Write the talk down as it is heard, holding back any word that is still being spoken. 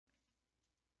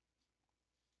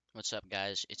What's up,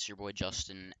 guys? It's your boy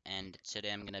Justin, and today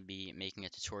I'm going to be making a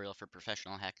tutorial for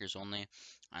professional hackers only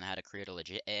on how to create a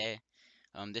legit AA.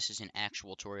 This is an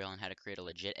actual tutorial on how to create a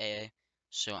legit AA,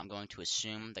 so I'm going to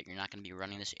assume that you're not going to be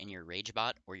running this in your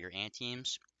RageBot or your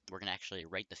anti-teams. We're going to actually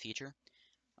write the feature,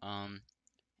 um,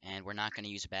 and we're not going to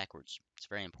use it backwards. It's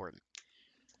very important.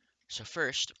 So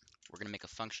first, we're going to make a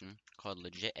function called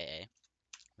legit AA,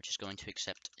 which is going to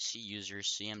accept C users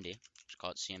CMD, let's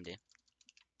call it CMD,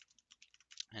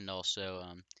 and also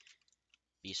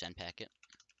bsend packet.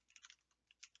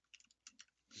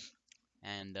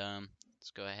 And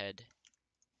let's go ahead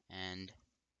and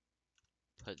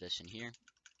put this in here.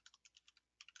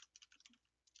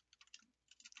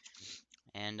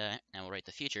 And now we'll write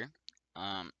the feature.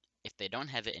 If they don't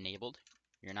have it enabled,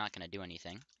 you're not going to do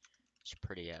anything. It's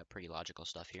pretty logical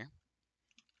stuff here.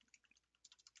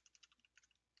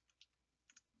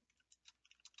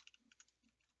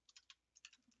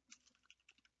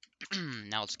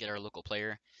 Now let's get our local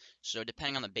player. So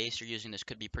depending on the base you're using, this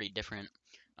could be pretty different.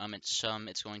 It's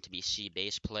going to be C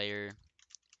base player.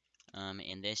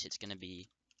 In this, it's going to be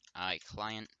I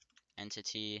client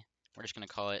entity. We're just going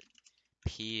to call it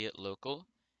P local,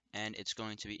 and it's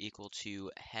going to be equal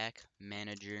to hack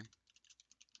manager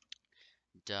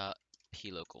dot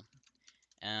P local.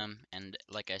 And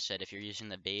like I said, if you're using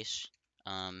the base,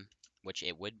 which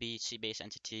it would be C base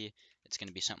entity, it's going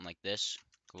to be something like this: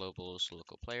 globals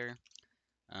local player.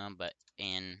 But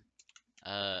in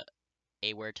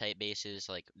aware type bases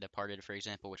like Departed, for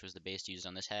example, which was the base used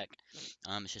on this hack,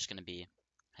 it's just going to be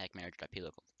hack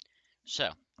manager.plocal. So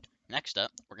next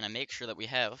up, we're going to make sure that we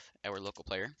have our local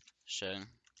player. So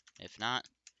if not,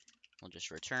 we'll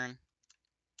just return.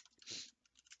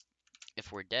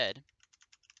 If we're dead,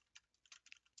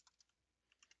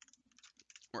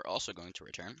 we're also going to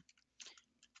return.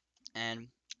 And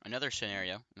another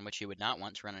scenario in which you would not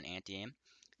want to run an anti-aim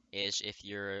is if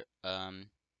you're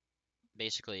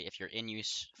basically if you're in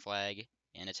use flag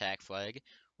and attack flag,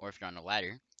 or if you're on a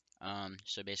ladder.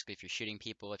 So basically, if you're shooting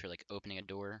people, if you're like opening a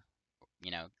door,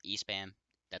 e-spam,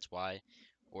 that's why.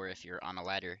 Or if you're on a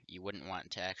ladder, you wouldn't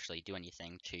want to actually do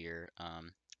anything to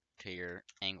your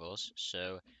angles.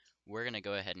 So we're gonna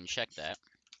go ahead and check that.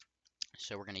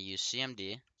 So we're gonna use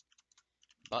CMD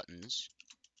buttons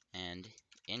and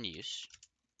in use,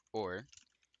 or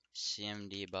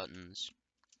CMD buttons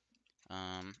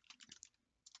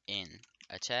in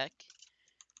attack,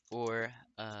 or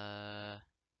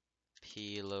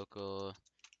p local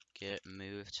get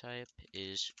move type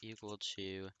is equal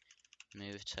to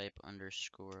move type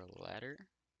underscore ladder.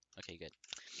 Okay, good.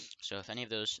 So if any of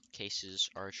those cases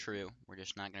are true, we're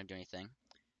just not going to do anything,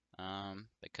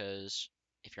 because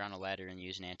if you're on a ladder and you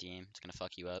use an anti-aim, it's going to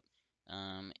fuck you up.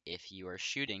 If you are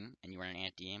shooting and you are an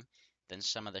anti-aim, then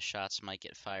some of the shots might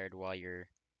get fired while your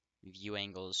view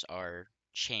angles are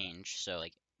changed. So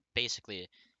like basically,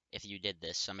 if you did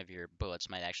this, some of your bullets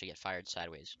might actually get fired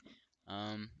sideways.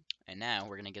 Um, and now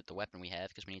we're gonna get the weapon we have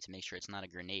because we need to make sure it's not a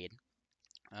grenade.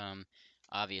 Um,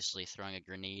 Obviously, throwing a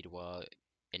grenade while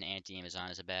an anti-aim is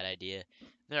on is a bad idea.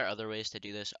 There are other ways to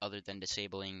do this other than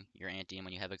disabling your anti-aim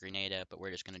when you have a grenade out, but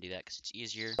we're just gonna do that because it's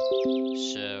easier.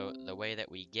 So the way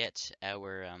that we get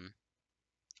our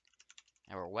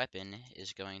weapon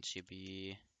is going to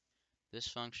be this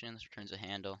function. This returns a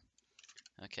handle.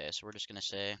 Okay, so we're just gonna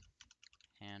say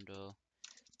handle,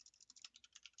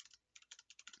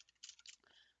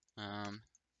 and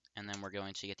then we're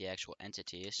going to get the actual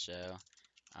entity. So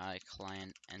I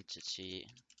client entity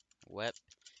web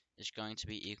is going to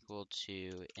be equal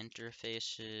to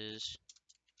interfaces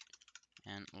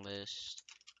and list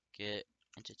get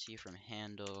entity from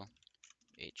handle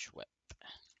hweb.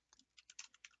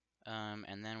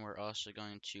 And then we're also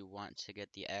going to want to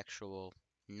get the actual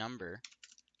number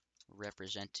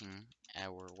representing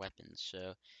our weapon.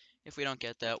 So if we don't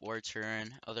get that, we'll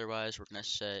return. Otherwise, we're going to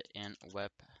set in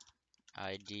web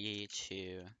ID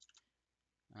to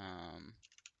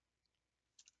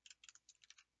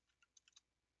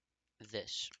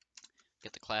this.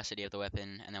 Get the class ID of the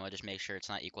weapon, and then we'll just make sure it's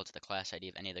not equal to the class ID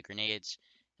of any of the grenades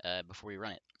before we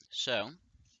run it. So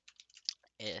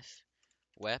if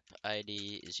web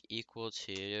ID is equal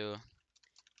to,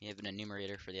 we have an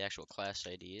enumerator for the actual class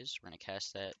IDs. We're going to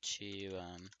cast that to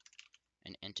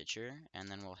an integer, and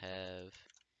then we'll have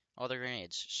all the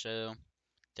grenades. So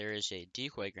there is a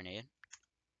decoy grenade.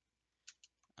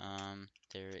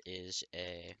 There is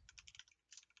a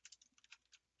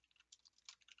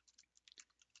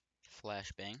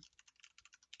flashbang.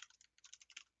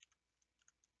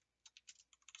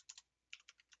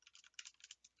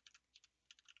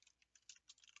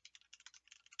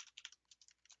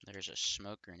 There's a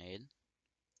smoke grenade.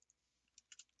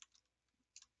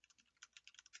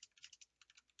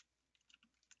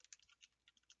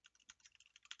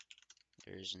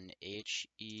 There's an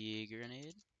HE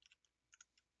grenade.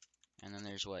 And then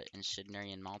there's what?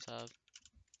 Incendiary and Molotov.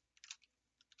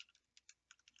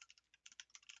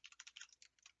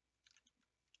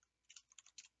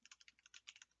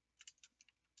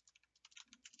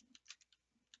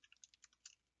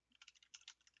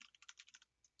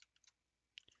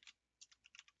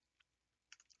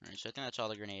 Alright, so I think that's all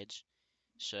the grenades.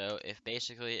 So if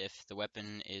the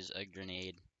weapon is a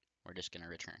grenade, we're just gonna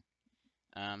return.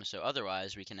 So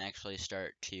otherwise, we can actually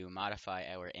start to modify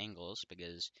our angles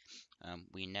because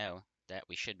we know that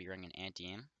we should be running an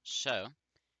anti-aim. So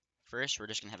first, we're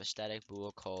just gonna have a static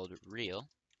bool called real.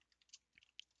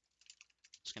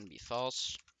 It's gonna be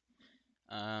false.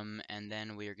 And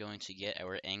then we are going to get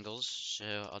our angles.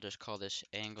 So I'll just call this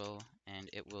angle, and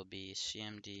it will be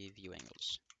CMD view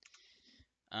angles.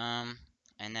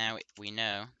 And now we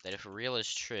know that if real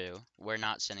is true, we're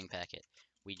not sending packet.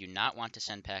 We do not want to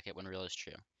send packet when real is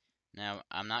true. Now,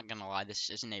 I'm not gonna lie,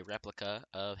 this isn't a replica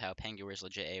of how Penguin's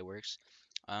legit A works.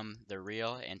 The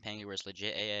real and Penguin's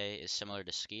legit AA is similar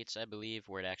to Skeets, I believe,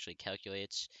 where it actually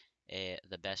calculates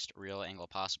the best real angle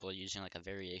possible using like a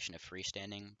variation of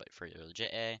freestanding, but for your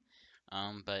legit A.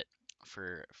 But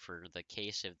for the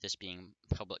case of this being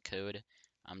public code,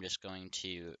 I'm just going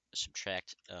to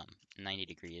subtract 90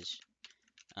 degrees.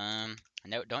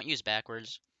 No, don't use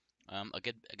backwards. A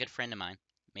good friend of mine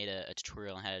made a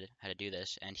tutorial on how to do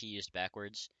this, and he used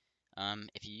backwards.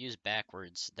 If you use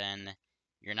backwards, then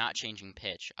you're not changing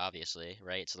pitch, obviously,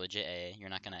 right? It's legit A. You're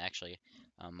not gonna actually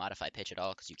modify pitch at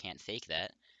all because you can't fake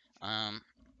that.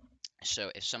 So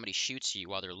if somebody shoots you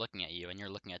while they're looking at you and you're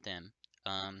looking at them,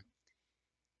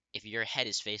 if your head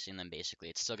is facing them, basically,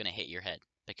 it's still gonna hit your head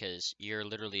because you're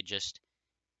literally just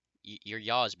your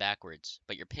yaw is backwards,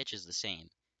 but your pitch is the same.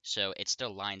 So it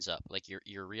still lines up. Like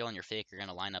your real and your fake are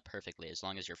gonna line up perfectly as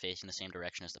long as you're facing the same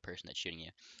direction as the person that's shooting you.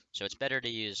 So it's better to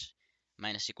use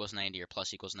minus equals 90 or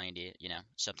plus equals 90, you know,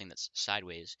 something that's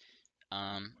sideways.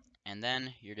 And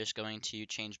then you're just going to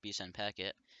change bsend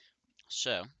packet.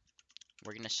 So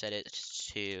we're gonna set it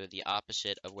to the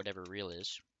opposite of whatever real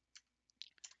is.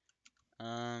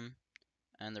 And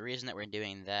the reason that we're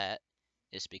doing that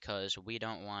is because we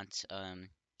don't want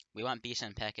we want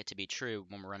bsend packet to be true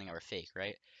when we're running our fake,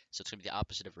 right? So it's gonna be the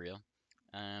opposite of real.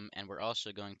 And we're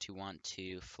also going to want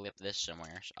to flip this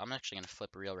somewhere. So I'm actually gonna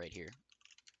flip real right here.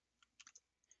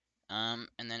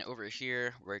 And then over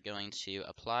here we're going to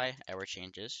apply our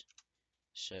changes.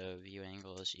 So view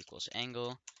angles equals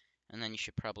angle, and then you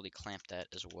should probably clamp that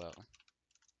as well.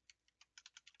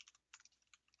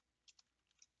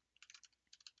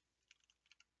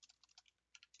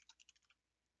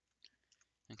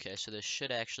 Okay, so this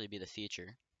should actually be the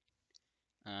feature.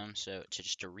 So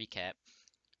just to recap,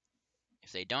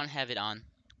 if they don't have it on,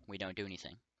 we don't do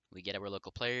anything. We get our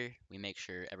local player, we make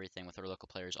sure everything with our local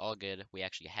player is all good, we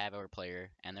actually have our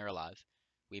player and they're alive.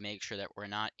 We make sure that we're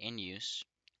not in use,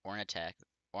 or in attack,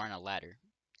 or on a ladder.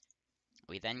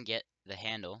 We then get the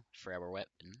handle for our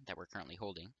weapon that we're currently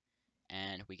holding,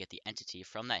 and we get the entity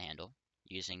from that handle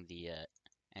using the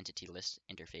entity list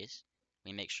interface.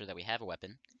 We make sure that we have a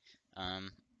weapon,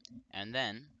 and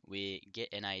then we get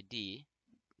an ID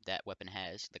that weapon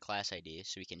has, the class ID,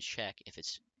 so we can check if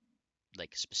it's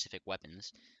like specific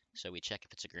weapons. So we check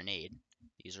if it's a grenade.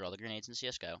 These are all the grenades in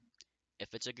CSGO.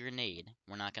 If it's a grenade,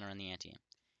 we're not going to run the anti-aim.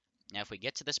 Now if we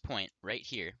get to this point right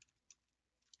here,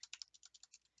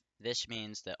 this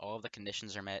means that all of the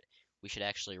conditions are met. We should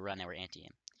actually run our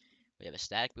anti-aim. We have a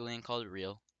static boolean called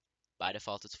real. By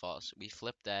default it's false. We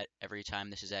flip that every time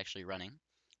this is actually running,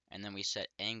 and then we set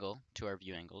angle to our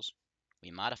view angles. We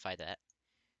modify that.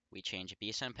 We change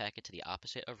bsend packet to the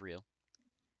opposite of real.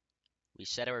 We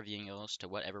set our view angles to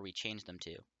whatever we change them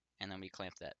to, and then we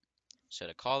clamp that. So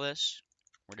to call this,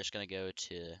 we're just going to go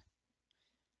to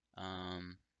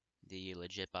the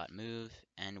legitbot move,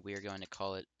 and we're going to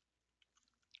call it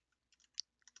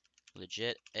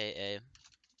legit AA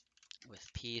with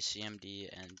PCMD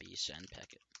and bsend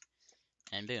packet.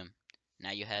 And boom.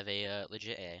 Now you have a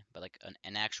legit A, but like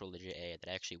an actual legit A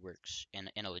that actually works in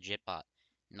a legit bot,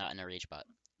 not in a rage bot.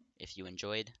 If you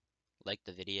enjoyed, like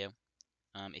the video.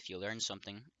 If you learned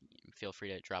something, feel free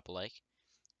to drop a like.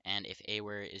 And if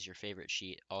Aware is your favorite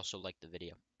cheat, also like the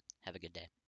video. Have a good day.